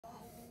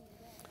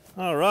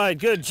All right,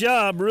 good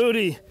job,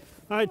 Rudy.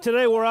 All right,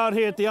 today we're out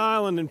here at the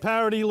island in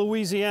Paradis,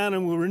 Louisiana,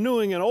 and we're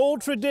renewing an old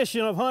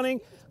tradition of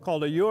hunting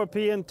called a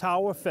European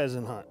tower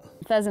pheasant hunt.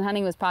 Pheasant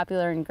hunting was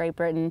popular in Great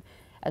Britain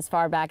as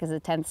far back as the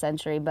 10th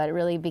century, but it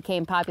really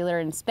became popular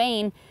in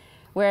Spain,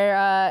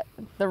 where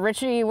the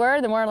richer you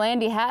were, the more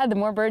land you had, the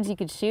more birds you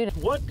could shoot.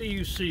 What do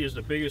you see as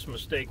the biggest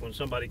mistake when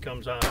somebody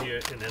comes out here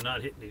and they're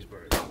not hitting these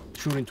birds?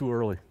 Shooting too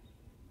early.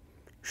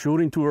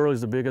 Shooting too early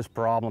is the biggest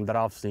problem that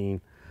I've seen.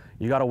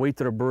 You got to wait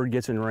till the bird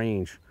gets in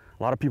range.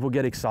 A lot of people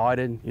get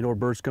excited, you know,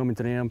 birds coming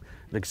to them,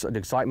 the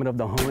excitement of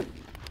the hunt,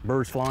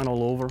 birds flying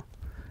all over,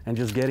 and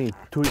just getting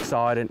too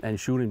excited and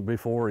shooting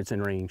before it's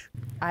in range.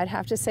 I'd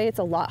have to say it's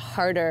a lot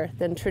harder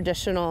than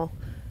traditional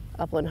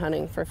upland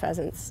hunting for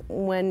pheasants.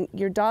 When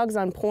your dog's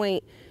on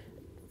point,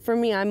 for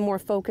me, I'm more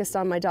focused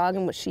on my dog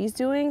and what she's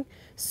doing.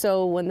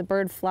 So when the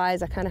bird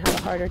flies, I kind of have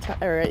a harder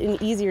time, or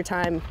an easier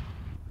time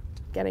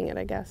getting it,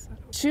 I guess.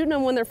 Shooting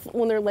them when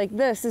they're like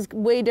this is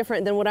way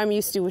different than what I'm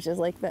used to, which is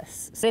like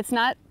this. It's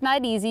not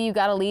easy. You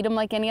got to lead them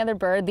like any other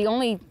bird. The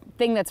only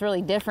thing that's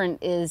really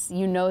different is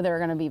there are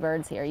going to be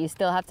birds here. You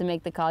still have to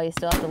make the call. You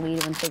still have to lead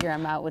them and figure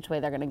them out which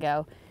way they're going to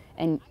go,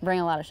 and bring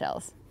a lot of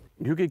shells.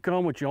 You could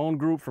come with your own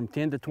group from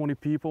 10 to 20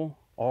 people,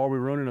 or we're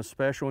running a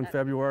special in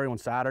February on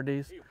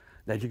Saturdays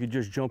that you could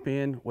just jump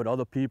in with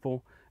other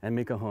people and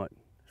make a hunt.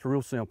 It's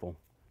real simple.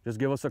 Just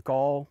give us a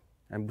call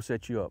and we'll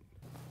set you up.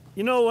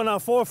 You know, when our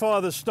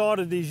forefathers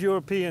started these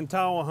European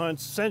tower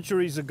hunts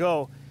centuries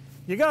ago,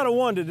 you gotta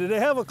wonder, did they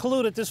have a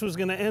clue that this was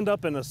gonna end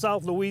up in a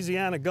South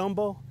Louisiana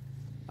gumbo?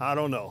 I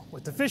don't know.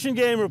 With the Fish and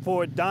Game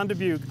Report, Don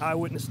Dubuque,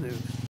 Eyewitness News.